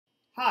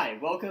Hi,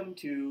 welcome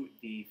to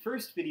the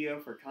first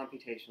video for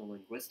Computational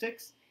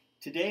Linguistics.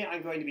 Today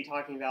I'm going to be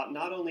talking about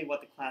not only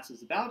what the class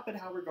is about, but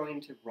how we're going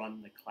to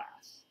run the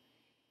class.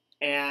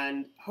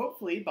 And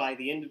hopefully by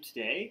the end of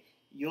today,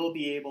 you'll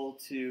be able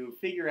to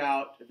figure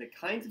out the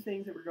kinds of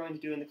things that we're going to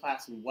do in the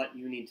class and what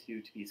you need to do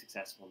to be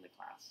successful in the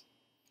class.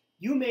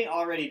 You may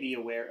already be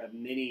aware of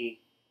many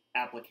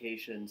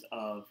applications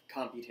of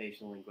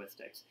computational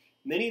linguistics.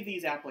 Many of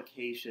these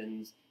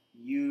applications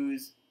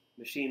use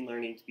machine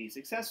learning to be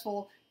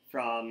successful,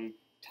 from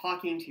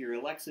talking to your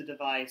Alexa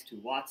device, to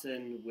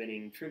Watson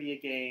winning trivia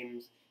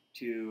games,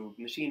 to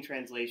machine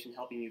translation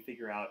helping you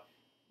figure out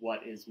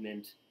what is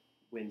meant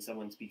when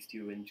someone speaks to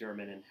you in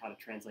German and how to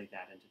translate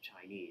that into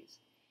Chinese.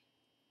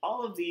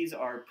 All of these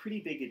are pretty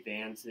big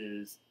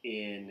advances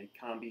in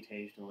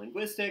computational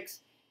linguistics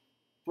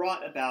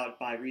brought about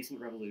by recent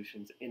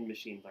revolutions in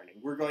machine learning.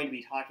 We're going to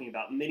be talking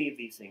about many of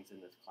these things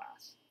in this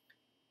class.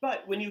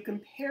 But when you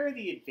compare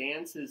the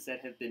advances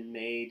that have been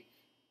made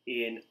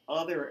in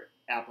other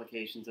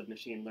applications of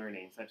machine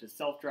learning, such as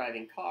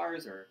self-driving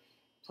cars or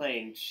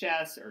playing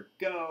chess or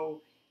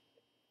Go,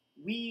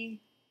 we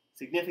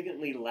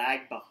significantly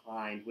lag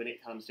behind when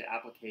it comes to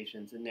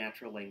applications in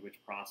natural language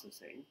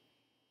processing.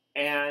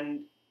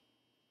 And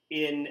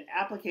in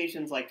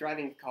applications like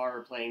driving a car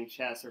or playing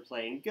chess or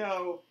playing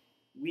Go,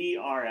 we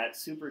are at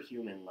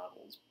superhuman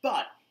levels.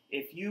 But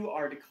if you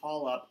are to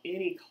call up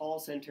any call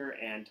center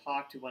and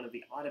talk to one of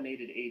the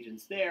automated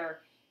agents there,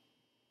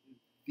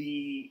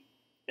 the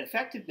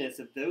effectiveness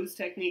of those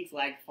techniques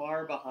lag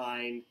far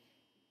behind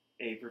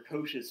a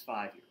precocious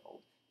 5-year-old.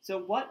 So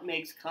what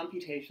makes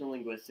computational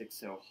linguistics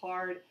so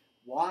hard?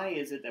 Why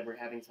is it that we're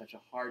having such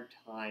a hard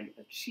time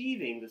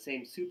achieving the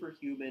same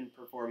superhuman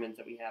performance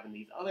that we have in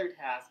these other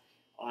tasks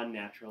on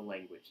natural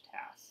language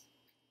tasks?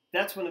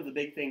 That's one of the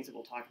big things that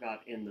we'll talk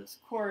about in this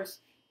course,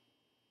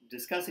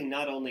 discussing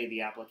not only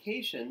the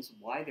applications,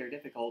 why they're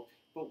difficult,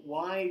 but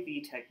why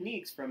the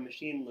techniques from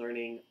machine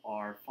learning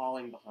are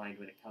falling behind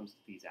when it comes to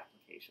these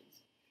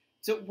applications.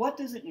 So what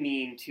does it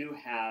mean to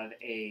have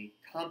a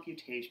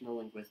computational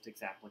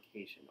linguistics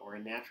application or a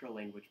natural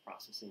language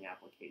processing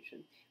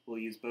application? We'll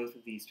use both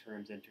of these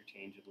terms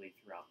interchangeably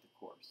throughout the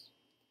course.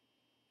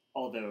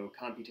 Although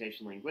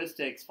computational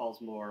linguistics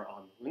falls more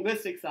on the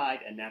linguistic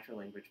side and natural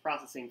language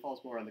processing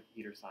falls more on the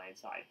computer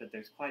science side, but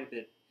there's quite a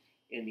bit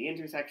in the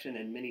intersection,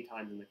 and many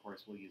times in the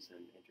course we'll use them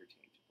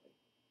interchangeably.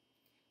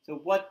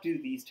 So what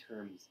do these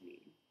terms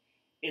mean?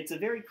 It's a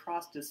very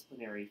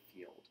cross-disciplinary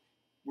field.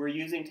 We're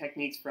using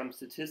techniques from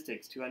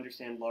statistics to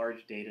understand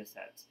large data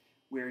sets.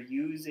 We're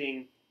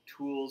using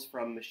tools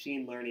from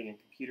machine learning and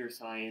computer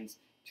science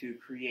to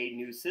create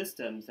new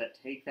systems that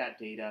take that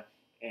data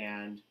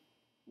and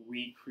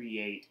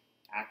recreate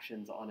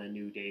actions on a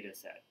new data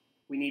set.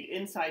 We need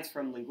insights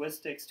from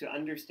linguistics to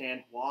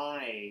understand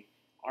why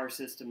our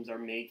systems are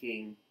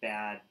making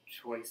bad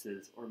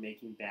choices or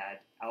making bad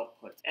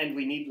outputs. And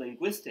we need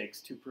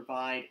linguistics to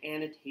provide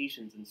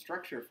annotations and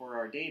structure for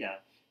our data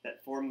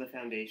that form the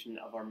foundation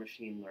of our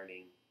machine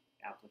learning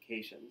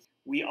applications.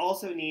 We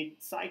also need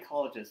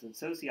psychologists and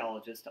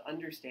sociologists to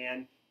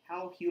understand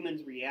how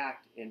humans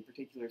react in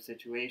particular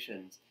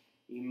situations.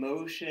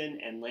 Emotion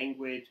and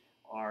language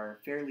are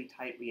fairly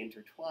tightly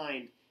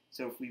intertwined,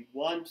 so if we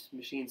want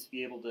machines to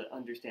be able to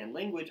understand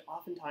language,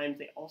 oftentimes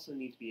they also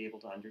need to be able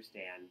to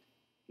understand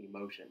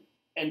emotion.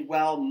 And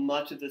while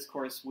much of this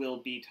course will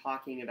be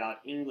talking about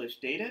English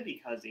data,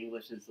 because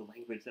English is the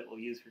language that we'll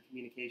use for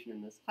communication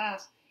in this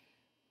class,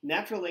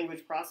 natural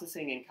language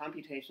processing and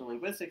computational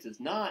linguistics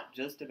is not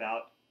just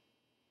about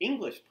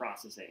English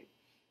processing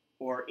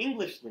or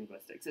English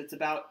linguistics. It's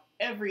about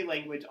every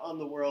language on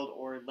the world,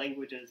 or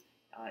languages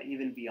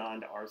even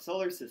beyond our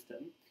solar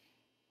system.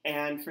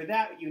 And for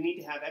that, you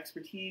need to have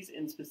expertise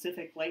in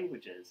specific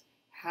languages.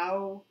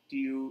 How do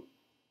you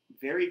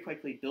very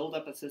quickly build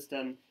up a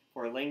system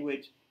for a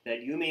language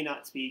that you may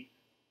not speak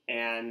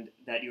and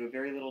that you have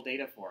very little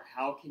data for?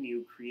 How can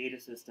you create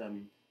a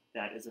system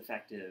that is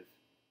effective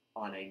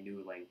on a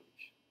new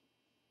language?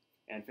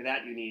 And for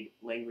that, you need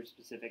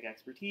language-specific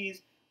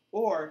expertise,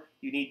 or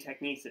you need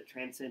techniques that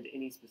transcend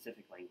any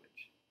specific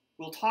language.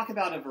 We'll talk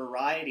about a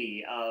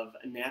variety of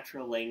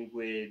natural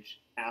language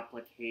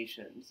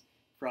applications,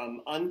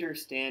 from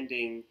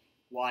understanding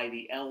why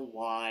the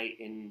ly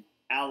in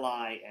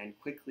ally and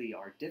quickly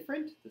are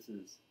different, this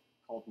is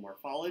called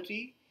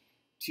morphology,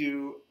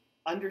 to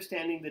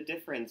understanding the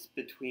difference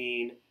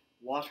between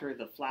water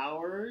the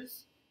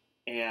flowers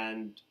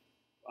and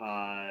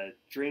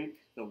drink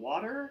the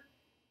water.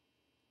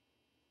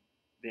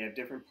 They have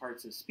different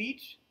parts of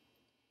speech.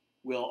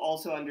 We'll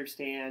also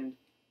understand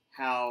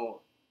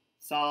how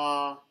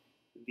saw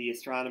the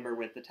astronomer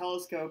with the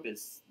telescope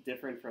is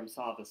different from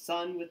saw the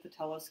sun with the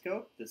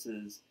telescope. This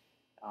is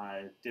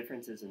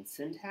differences in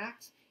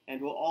syntax.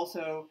 And we'll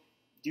also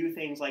do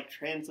things like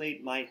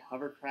translate my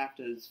hovercraft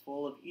is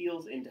full of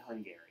eels into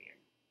Hungarian.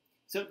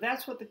 So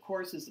that's what the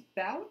course is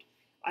about.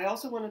 I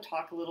also want to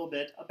talk a little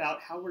bit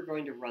about how we're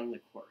going to run the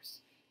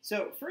course.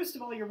 So first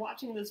of all, you're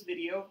watching this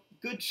video.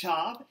 Good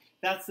job.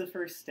 That's the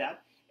first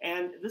step.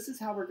 And this is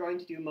how we're going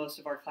to do most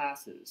of our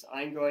classes.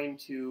 I'm going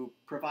to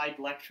provide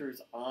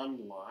lectures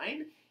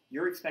online.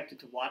 You're expected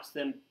to watch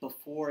them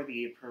before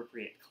the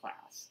appropriate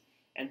class.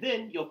 And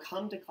then you'll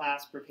come to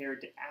class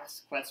prepared to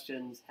ask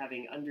questions,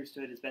 having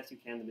understood as best you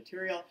can the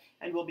material,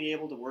 and we'll be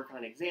able to work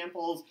on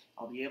examples,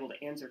 I'll be able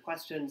to answer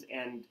questions,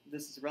 and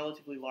this is a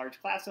relatively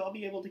large class, so I'll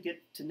be able to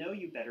get to know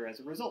you better as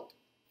a result.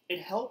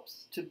 It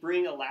helps to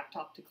bring a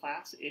laptop to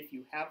class if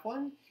you have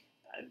one.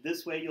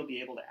 This way you'll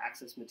be able to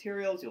access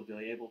materials, you'll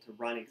be able to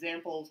run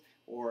examples,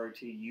 or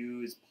to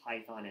use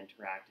Python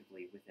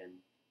interactively within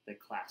the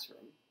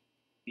classroom.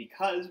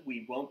 Because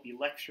we won't be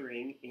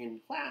lecturing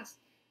in class,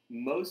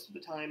 most of the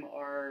time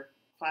our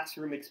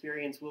classroom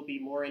experience will be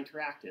more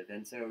interactive,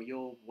 and so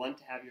you'll want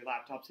to have your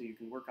laptop so you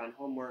can work on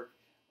homework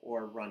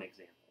or run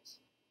examples.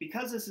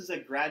 Because this is a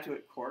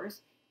graduate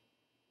course,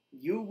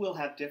 you will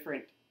have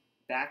different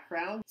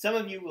backgrounds. Some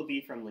of you will be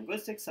from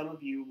linguistics, some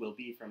of you will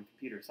be from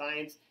computer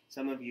science,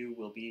 some of you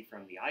will be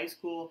from the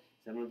iSchool,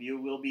 some of you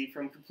will be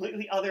from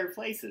completely other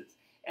places,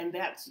 and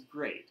that's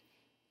great.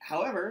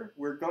 However,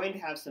 we're going to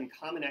have some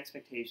common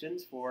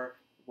expectations for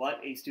what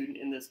a student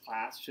in this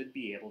class should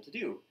be able to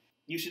do.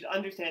 You should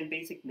understand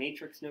basic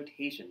matrix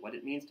notation, what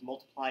it means to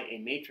multiply a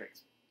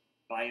matrix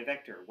by a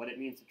vector, what it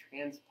means to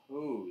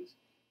transpose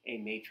a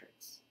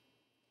matrix.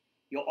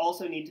 You'll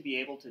also need to be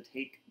able to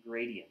take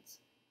gradients,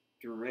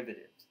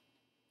 derivatives,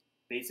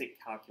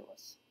 basic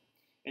calculus.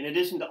 In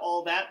addition to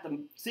all that, the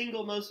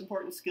single most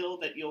important skill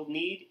that you'll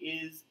need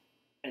is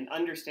an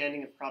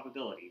understanding of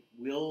probability.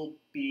 We'll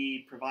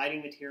be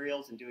providing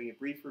materials and doing a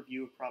brief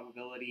review of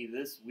probability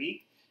this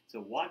week, so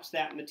watch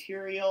that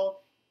material,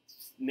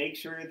 make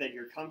sure that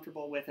you're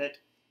comfortable with it.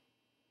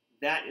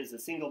 That is the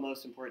single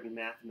most important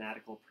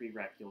mathematical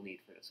prereq you'll need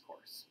for this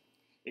course.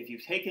 If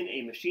you've taken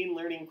a machine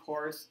learning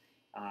course,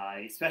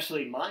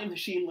 especially my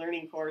machine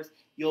learning course,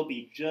 you'll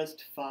be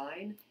just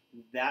fine.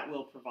 That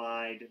will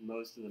provide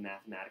most of the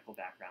mathematical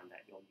background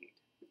that you'll need.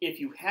 If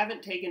you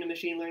haven't taken a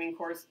machine learning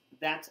course,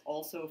 that's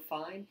also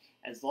fine.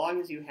 As long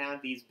as you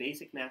have these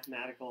basic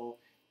mathematical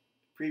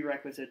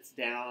prerequisites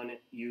down,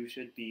 you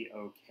should be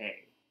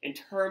okay. In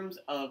terms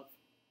of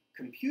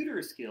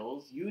computer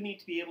skills, you need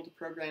to be able to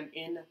program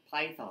in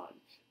Python.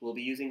 We'll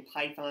be using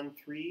Python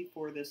 3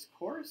 for this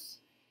course,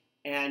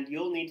 and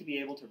you'll need to be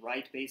able to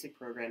write basic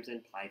programs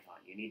in Python.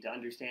 You need to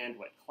understand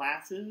what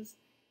classes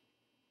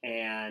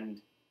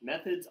and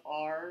methods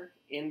are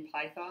in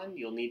Python.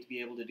 You'll need to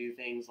be able to do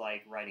things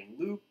like writing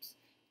loops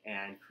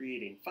and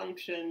creating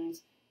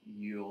functions.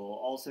 You'll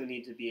also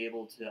need to be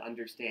able to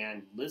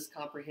understand list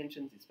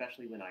comprehensions,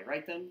 especially when I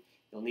write them.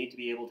 You'll need to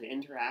be able to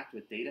interact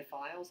with data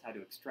files, how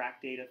to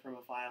extract data from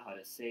a file, how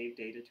to save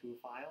data to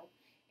a file.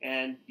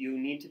 And you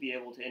need to be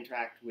able to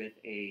interact with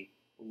a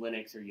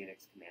Linux or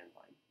Unix command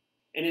line.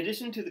 In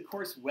addition to the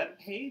course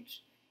webpage,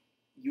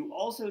 you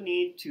also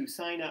need to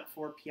sign up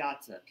for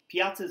Piazza.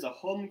 Piazza is a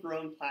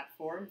homegrown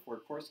platform for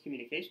course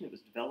communication. It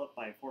was developed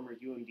by a former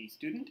UMD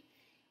student.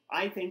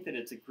 I think that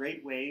it's a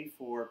great way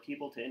for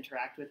people to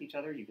interact with each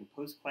other. You can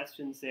post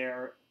questions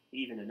there,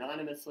 even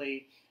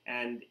anonymously,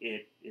 and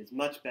it is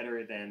much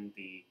better than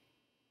the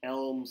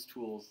Elms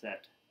tools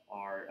that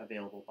are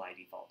available by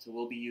default. So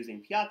we'll be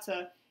using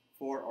Piazza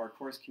for our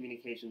course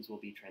communications. We'll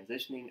be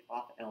transitioning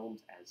off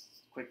Elms as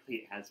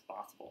quickly as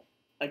possible.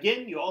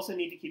 Again, you also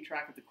need to keep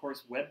track of the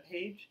course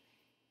webpage.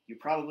 You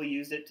probably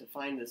used it to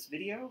find this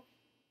video,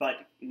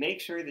 but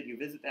make sure that you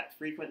visit that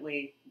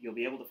frequently. You'll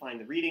be able to find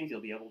the readings, you'll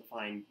be able to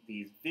find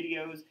these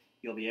videos,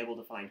 you'll be able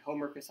to find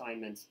homework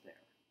assignments there.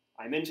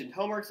 I mentioned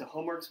homework, so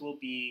homeworks will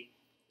be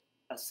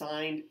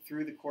assigned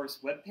through the course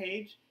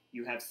webpage.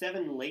 You have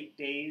 7 late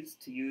days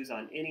to use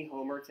on any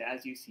homeworks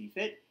as you see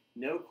fit,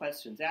 no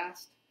questions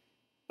asked,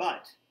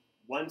 but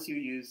once you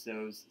use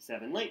those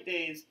 7 late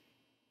days,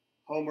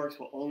 homeworks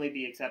will only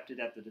be accepted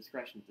at the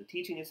discretion of the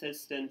teaching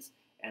assistants,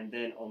 and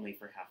then only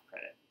for half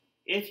credit.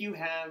 If you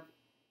have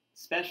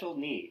special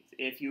needs,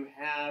 if you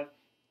have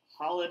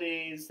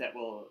holidays that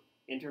will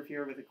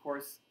interfere with the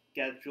course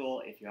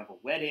schedule, if you have a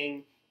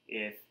wedding,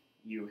 if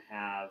you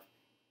have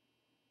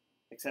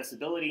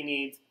accessibility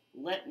needs,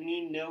 let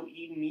me know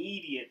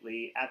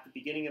immediately at the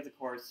beginning of the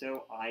course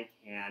so I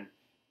can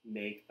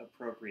make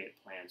appropriate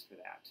plans for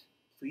that.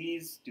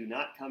 Please do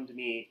not come to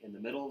me in the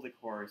middle of the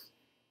course.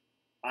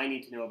 I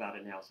need to know about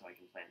it now so I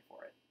can plan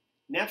for it.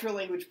 Natural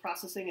language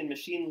processing and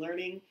machine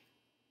learning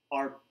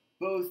are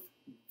both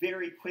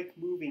very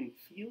quick-moving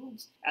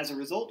fields. As a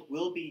result,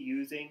 we'll be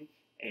using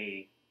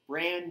a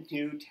brand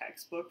new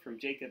textbook from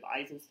Jacob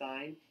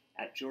Eisenstein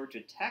at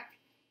Georgia Tech.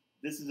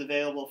 This is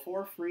available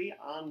for free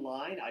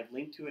online. I've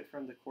linked to it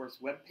from the course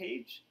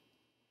webpage.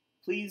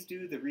 Please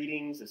do the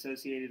readings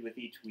associated with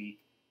each week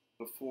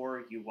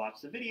before you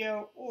watch the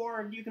video,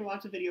 or you can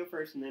watch the video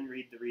first and then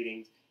read the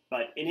readings,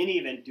 but in any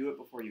event, do it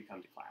before you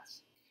come to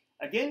class.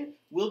 Again,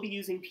 we'll be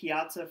using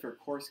Piazza for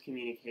course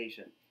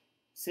communication.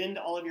 Send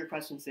all of your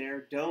questions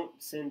there. Don't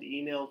send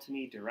email to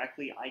me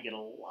directly. I get a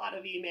lot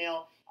of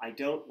email. I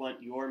don't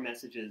want your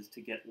messages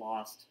to get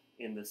lost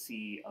in the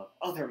sea of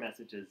other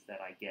messages that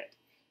I get.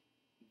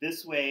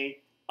 This way,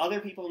 other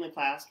people in the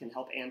class can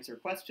help answer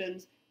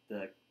questions.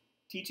 The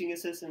teaching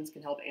assistants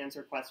can help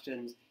answer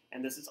questions,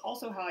 and this is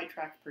also how I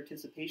track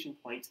participation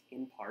points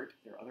in part.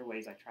 There are other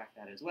ways I track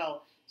that as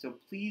well, so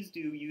please do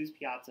use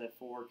Piazza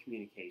for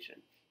communication.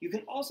 You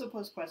can also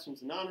post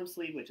questions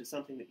anonymously, which is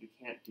something that you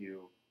can't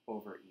do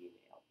over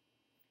email.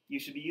 You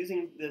should be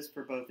using this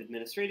for both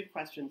administrative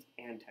questions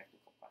and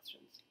technical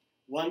questions.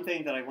 One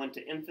thing that I want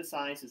to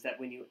emphasize is that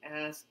when you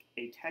ask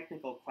a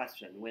technical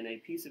question, when a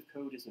piece of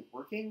code isn't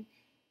working,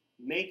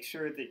 make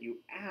sure that you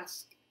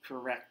ask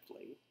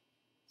correctly.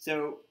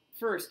 So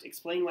first,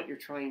 explain what you're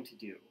trying to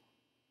do.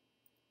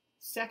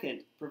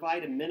 Second,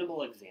 provide a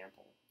minimal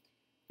example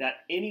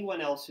that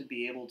anyone else should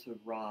be able to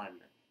run.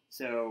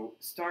 So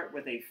start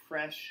with a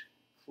fresh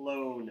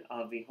clone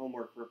of the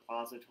homework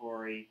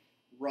repository,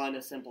 run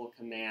a simple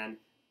command,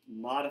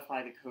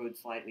 modify the code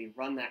slightly,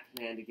 run that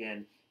command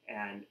again,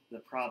 and the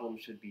problem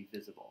should be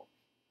visible.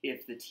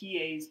 If the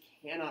TAs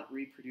cannot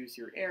reproduce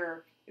your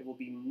error, it will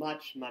be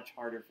much, much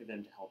harder for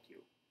them to help you.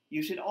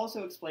 You should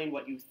also explain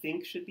what you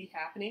think should be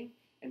happening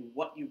and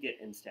what you get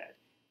instead.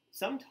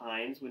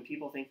 Sometimes when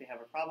people think they have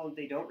a problem,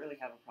 they don't really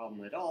have a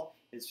problem at all.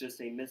 It's just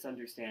a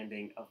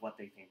misunderstanding of what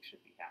they think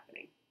should be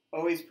happening.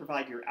 Always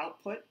provide your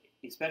output,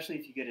 especially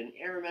if you get an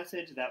error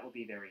message. That will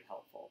be very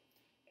helpful.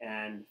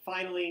 And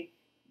finally,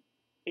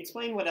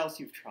 explain what else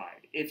you've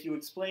tried. If you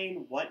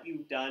explain what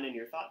you've done in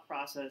your thought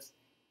process,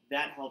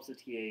 that helps the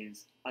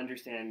TAs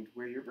understand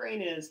where your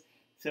brain is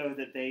so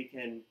that they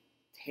can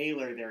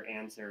tailor their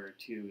answer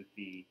to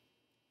the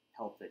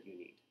help that you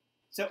need.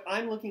 So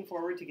I'm looking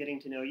forward to getting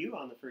to know you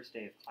on the first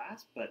day of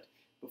class, but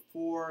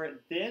before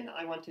then,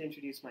 I want to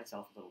introduce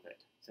myself a little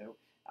bit. So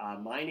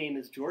my name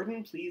is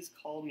Jordan. Please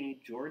call me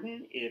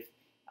Jordan. If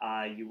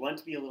you want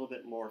to be a little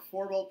bit more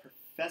formal,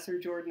 Professor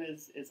Jordan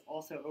is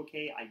also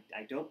okay.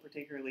 I don't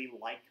particularly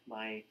like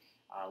my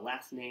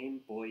last name,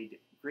 Boyd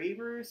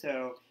Graver,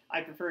 so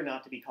I prefer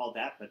not to be called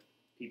that, but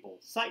people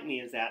cite me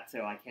as that,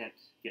 so I can't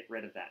get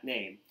rid of that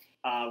name.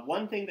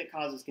 One thing that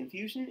causes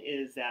confusion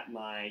is that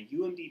my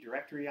UMD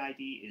directory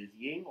ID is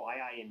Ying,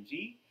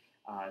 Y-I-N-G,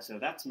 so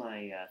that's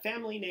my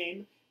family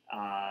name,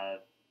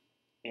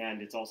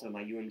 and it's also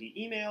my UMD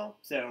email,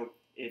 so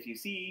if you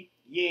see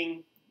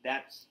Ying,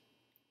 that's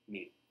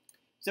me.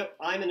 So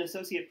I'm an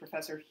associate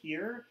professor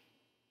here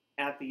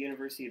at the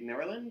University of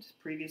Maryland.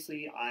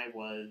 Previously, I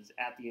was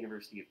at the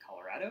University of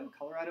Colorado.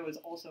 Colorado is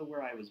also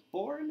where I was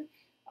born,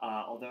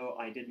 although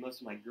I did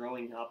most of my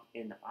growing up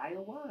in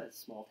Iowa, a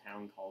small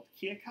town called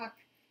Keokuk.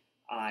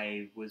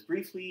 I was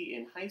briefly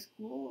in high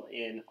school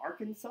in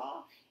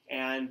Arkansas,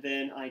 and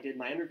then I did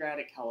my undergrad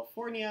at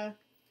California,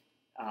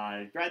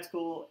 grad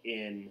school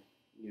in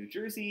New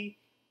Jersey.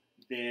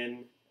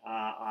 Then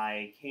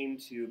I came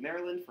to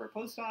Maryland for a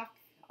postdoc.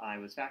 I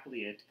was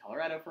faculty at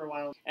Colorado for a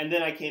while, and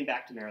then I came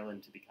back to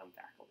Maryland to become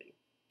faculty.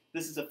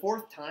 This is the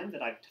fourth time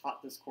that I've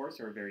taught this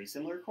course, or a very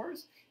similar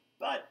course,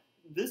 but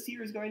this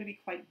year is going to be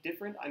quite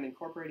different. I'm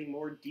incorporating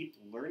more deep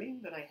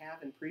learning than I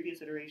have in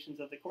previous iterations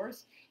of the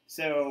course,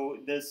 so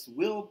this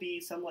will be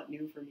somewhat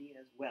new for me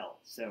as well.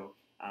 So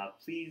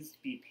please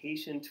be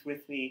patient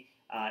with me,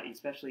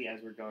 especially as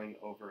we're going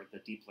over the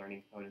deep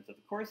learning components of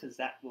the course, as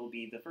that will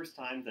be the first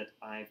time that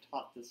I've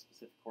taught this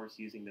specific course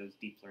using those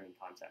deep learning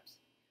concepts.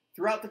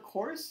 Throughout the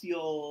course,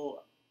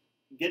 you'll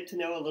get to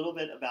know a little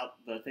bit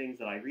about the things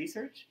that I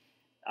research.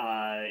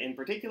 In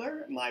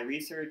particular, my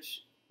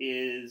research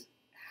is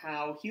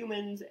how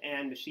humans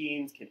and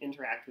machines can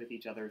interact with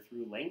each other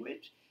through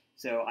language.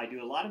 So I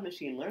do a lot of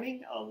machine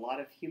learning, a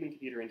lot of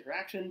human-computer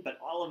interaction, but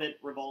all of it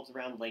revolves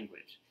around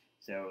language.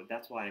 So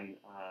that's why I'm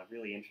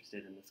really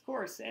interested in this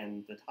course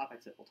and the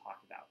topics that we'll talk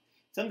about.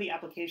 Some of the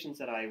applications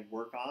that I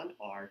work on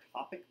are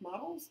topic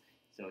models.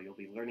 So you'll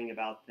be learning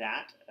about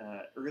that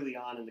early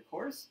on in the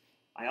course.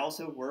 I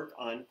also work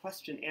on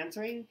question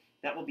answering.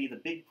 That will be the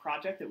big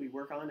project that we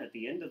work on at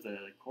the end of the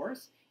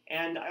course.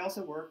 And I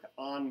also work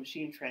on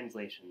machine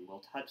translation.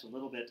 We'll touch a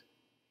little bit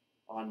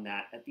on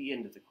that at the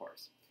end of the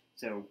course.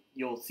 So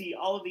you'll see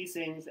all of these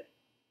things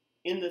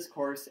in this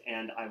course,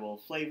 and I will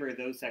flavor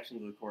those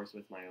sections of the course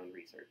with my own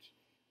research.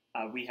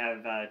 We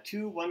have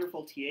two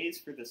wonderful TAs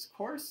for this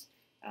course.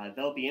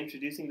 They'll be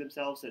introducing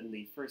themselves in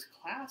the first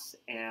class,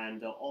 and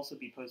they'll also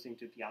be posting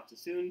to Piazza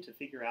soon to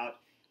figure out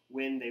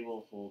when they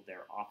will hold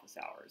their office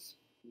hours.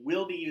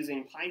 We'll be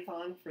using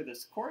Python for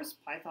this course.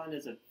 Python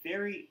is a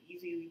very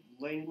easy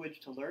language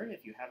to learn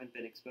if you haven't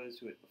been exposed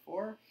to it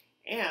before.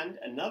 And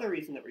another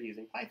reason that we're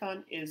using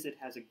Python is it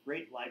has a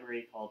great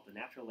library called the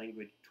Natural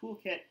Language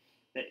Toolkit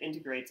that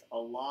integrates a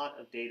lot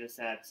of data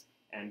sets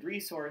and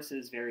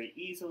resources very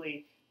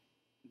easily.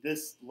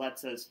 This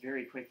lets us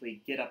very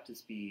quickly get up to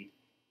speed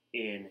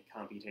in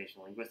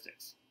computational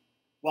linguistics.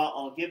 While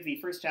I'll give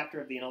the first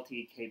chapter of the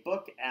NLTK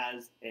book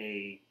as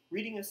a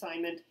reading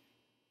assignment,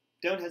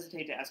 don't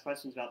hesitate to ask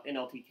questions about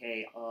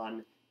NLTK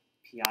on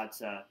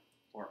Piazza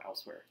or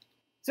elsewhere.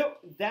 So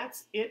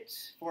that's it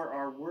for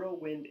our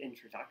whirlwind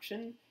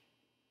introduction.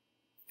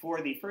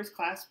 For the first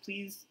class,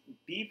 please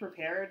be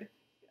prepared.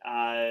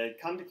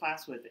 Come to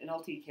class with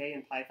NLTK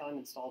and Python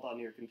installed on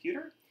your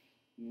computer.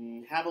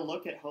 Have a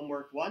look at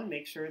homework 1.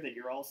 Make sure that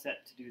you're all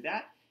set to do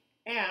that.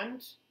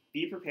 And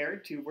be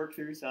prepared to work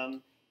through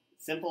some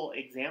simple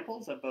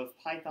examples of both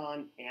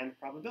Python and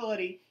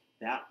probability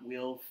that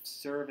will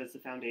serve as the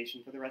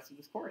foundation for the rest of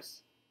this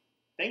course.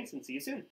 Thanks, and see you soon.